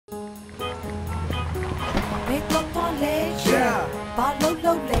Make up for legend, follow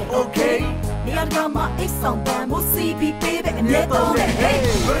okay. Near Gama is some band, we'll see baby, and let on it. Hey,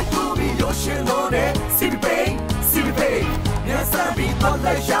 we're to be your shit on it. City Bay, yes, I be on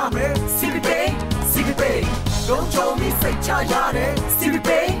the Yame, City Bay. Don't show me say Chayade, City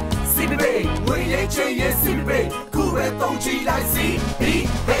Bay, we ain't changing City Bay, cool and don't cheat like City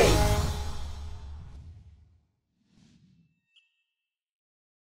Bay.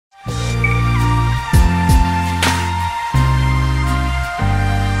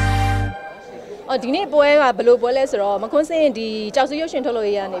 ဒီနေ့ပွဲကဘယ်လိုပွဲလဲဆိုတော့မခွန်းစင်းဒီကြောက်စရွှေရှင်ထုတ်လို့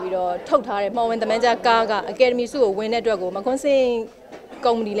ရနေပြီးတော့ထုတ်ထားတဲ့မော်ဝင်သမန်းကြားကားကအကယ်ဒမီဆုကိုဝင်းတဲ့အတွက်ကိုမခွန်းစင်း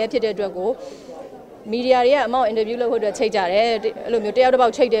ကုမ္ပဏီလည်းဖြစ်တဲ့အတွက်ကိုမီဒီယာတွေကအမောက်အင်တာဗျူးလုပ်ဖို့အတွက်ချိန်ကြတယ်အဲ့လိုမျိုးတယောက်တစ်ပေါ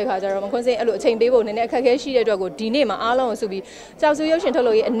က်ချိန်တဲ့အခါကျတော့မခွန်းစင်းအဲ့လိုအချိန်ပေးဖို့နည်းနည်းအခက်အခဲရှိတဲ့အတွက်ကိုဒီနေ့မှာအားလုံးကိုစုပြီးကြောက်စရွှေရှင်ထုတ်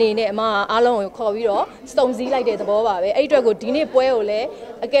လို့ရအနေနဲ့အမအားလုံးကိုခေါ်ပြီးတော့စုံစည်းလိုက်တဲ့သဘောပါပဲအဲ့အတွက်ကိုဒီနေ့ပွဲကိုလည်း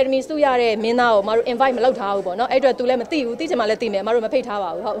အကယ်ဒမီဆုရတဲ့မင်းသားကိုအမတို့ invite မလုပ်ထားဘူးပေါ့နော်အဲ့အတွက် तू လည်းမသိဘူးသိချင်မှလည်းသိမယ်အမတို့မဖိတ်ထား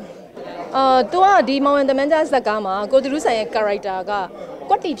ပါဘူးဟုတ်तू ကဒီမောင်ဝင်သမန်းကြားဇက်ကားမှာကိုတူးဆိုင်ရဲ့ character က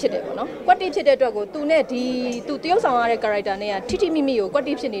ကွက်တီဖြစ်တယ်ပေါ့နော်ကွက်တီဖြစ်တဲ့အတွက်ကို तू နဲ့ဒီ तू တရုပ်ဆောင်ရတဲ့ character နဲ့ကထိထိမိမိကိုကွက်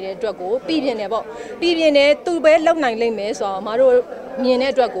တီဖြစ်နေတဲ့အတွက်ကိုပြည်ပြင်းတယ်ပေါ့ပြည်ပြင်းတယ် तू ပဲလုံနိုင်လိမ့်မယ်ဆိုတော့အမတို့မြင်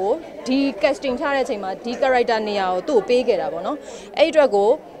တဲ့အတွက်ကိုဒီ casting ထားတဲ့အချိန်မှာဒီ character နေရာကိုသူ့ကိုပေးခဲ့တာပေါ့နော်အဲ့ဒီအတွက်ကို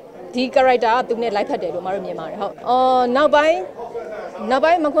ဒီ character က तू နဲ့ live ဖတ်တယ်လို့အမတို့မြင်ပါတယ်ဟုတ်နောက်ပိုင်း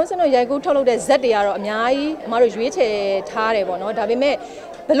မခွန်းစင်းတို့ရိုက်ကူးထုတ်လုပ်တဲ့ဇက်တွေကတော့အများကြီးအမတို့ရွေးချယ်ထားတယ်ပေါ့နော်ဒါပေမဲ့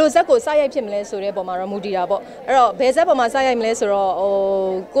ဘယ်လိုဇက်ကိုစရိုက်ဖြစ်မလဲဆိုတဲ့ပုံမှာတော့မူတည်တာပေါ့အဲ့တော့ဘယ်ဇက်ပုံမှာစရိုက်မလဲဆိုတော့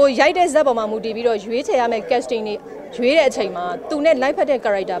ကိုရိုက်တဲ့ဇက်ပုံမှာမူတည်ပြီးတော့ရွေးချယ်ရမယ့် casting တွေရွေးတဲ့အချိန်မှာသူနဲ့ live ဖတ်တဲ့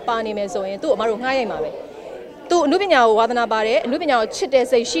character ပါနေမယ်ဆိုရင်သူ့အမတို့ငှားရိုက်မှာပဲသူအမှုပညာကိုဝါသနာပါတယ်အမှုပညာကိုချစ်တဲ့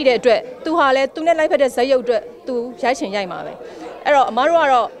စိတ်ရှိတဲ့အတွက်သူဟာလည်းသူနဲ့ live ဖတ်တဲ့ဇက်ရုပ်အတွက်သူရိုက်ချင်ရိုက်မှာပဲအဲ့တော့အမတို့က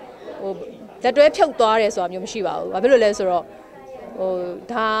တော့လက်တွဲဖြုတ်သွားတယ်ဆိုတာမျိုးမရှိပါဘူးဘာဖြစ်လို့လဲဆိုတော့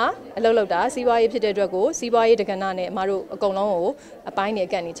ဒါအလုပ်လုပ်တာစီးပွားရေးဖြစ်တဲ့အတွက်ကိုစီးပွားရေးတက္ကနာနဲ့အမတို့အကုန်လုံးကိုအပိုင်းတွေ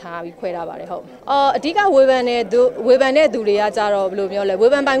ကန်နေချပြီးခွဲထားပါတယ်ဟုတ်အဓိကဝေဖန်တဲ့သူတွေကကြတော့ဘယ်လိုပြောလဲဝေ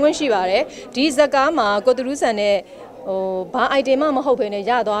ဖန်ပိုင်ခွင့်ရှိပါတယ်ဒီဇက်ကားမှာကိုတူးဆန်နဲ့ဘာ item မှမဟုတ်ဘဲနဲ့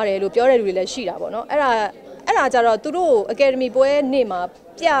ရသွားတယ်လို့ပြောတဲ့လူတွေလည်းရှိတာပေါ့နော်အဲ့ဒါကြတော့သူတို့အကယ်ဒမီပွဲနေ့မှာ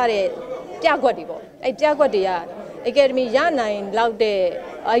ပြကွက်တွေပေါ့အဲ့ပြကွက်တွေကအကယ်ဒမီရနိုင်လောက်တဲ့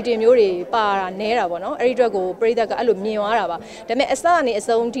item မျိုးတွေပါတာနဲတာပေါ့နော်အဲ့ဒီအတွက်ကိုပရိသတ်ကအဲ့လိုမြင်သွားတာပါဒါပေမဲ့အစကနေအ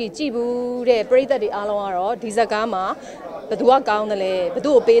ဆုံးထိကြည်ဘူးတဲ့ပရိသတ်တွေအားလုံးကတော့ဒီဇက်ကားမှာဘသူကကောင်းတယ်လဲဘ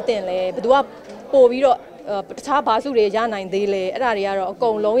သူ့ကိုပေးတင်လဲဘသူကပို့ပြီးတော့တခြားဘာစုတွေရနိုင်သေးလဲအဲ့ဒါတွေကတော့အကု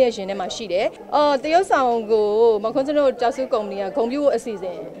န်လုံးရဲ့ရှင်ထဲမှာရှိတယ်တရုတ်ဆောင်ကိုမခွန်းစင်းတို့ကြောက်စုကုမ္ပဏီကဂုံပြူအစီအစ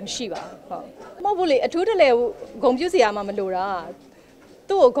ဉ်မရှိပါဟုတ်မဟုတ်ဘူးလေအထူးတလဲဂုံပြူစရာမှမလိုတာ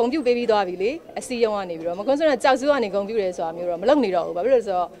သူ့ကိုဂုံပြူပေးပြီးသွားပြီလေအစီယုံကနေပြီးတော့မကွန်းစင်းကကြောက်စုကနေဂုံပြူတယ်ဆိုတာမျိုးတော့မလုပ်နေတော့ဘူးဘာဖြစ်လို့လဲ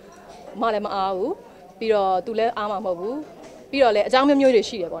ဆိုတော့မလည်းမအားဘူးပြီးတော့သူလည်းအားမှာမဟုတ်ဘူးပြီးတော့လည်းအကြောင်းမျိုးတွေ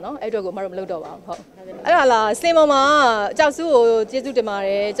ရှိတယ်ပေါ့နော်အဲ့အတွက်ကိုမတို့မလုပ်တော့ပါဘူးဟုတ်အဲ့ဒါလားစင်ပေါ်မှာကြောက်စုကိုကျေးဇူးတင်ပါတ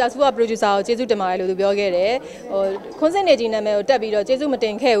ယ်ကြောက်စုက producer ကိုကျေးဇူးတင်ပါတယ်လို့သူပြောခဲ့တယ်ခွန်းစင်နေကြီးနာမည်ကိုတက်ပြီးတော့ကျေးဇူးမတ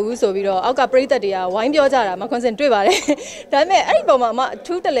င်ခဲ့ဘူးဆိုပြီးတော့အောက်ကပရိသတ်တွေကဝိုင်းပြောကြတာမခွန်းစင်တွေ့ပါတယ်ဒါပေမဲ့အဲ့ဒီပုံမှာအ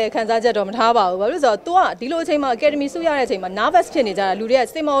ထူးတလဲခန်းစားချက်တော့မထားပါဘူးဘာလို့လဲဆိုတော့ तू ကဒီလိုအချိန်မှာ academy ဆုရတဲ့အချိန်မှာ nervous ဖြစ်နေကြတာလူတွေက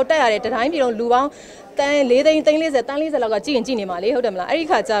စင်ပေါ်တက်ရတဲ့တတိုင်းပြည်လုံးလူပေါင်းတန်း4သိန်း40တန်း40လောက်ကကြည့်နေမှာလေဟုတ်တယ်မလားအဲ့ဒီ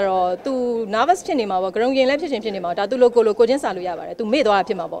ခါကျတော့ तू nervous ဖြစ်နေမှာပေါ့ဂရုံရင်လည်းဖြစ်နေမှာဒါ तू လိုကိုချင်းစာလို့ရပါတယ် तू မေ့သွားတာ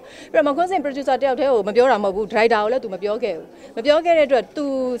ဖြစ်မှာပေါ့ပြီးတော့မခွန်းစင် producer တယောက်တည်းကိုမပြောတာမဟုတ်ဘူး director ကိုလည်း तू မပြောခဲ့တဲ့အတွက် तू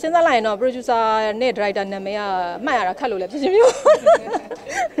စဉ်းစားလိုက်ရင်တော့ producer နဲ့ director နာမည်ကမှတ်ရတာခက်လို့လည်းဖြစ်မျိုး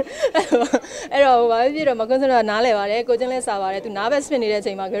အဲ့တော့ဘာဖြစ်တော့မခွန်းစင်ကနားလဲပါတယ်ကိုချင်းလည်းစာပါတယ် तू nervous ဖြစ်နေတဲ့အ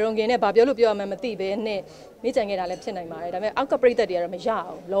ချိန်မှာဂရုံရင်နဲ့ဘာပြောလို့ပြောရမှန်းမသိပဲနဲ့မိကြံခဲ့တာလည်းဖြစ်နိုင်ပါတယ်ဒါပေမဲ့အောက်ကပရိသတ်တွေကတော့မရအော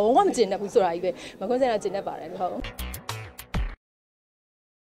င်လုံးဝမကျင်တတ်ဘူးဆိုတာကြီးပဲမခွန်းစင်ကကျင်တတ်ပါတယ်ဟုတ်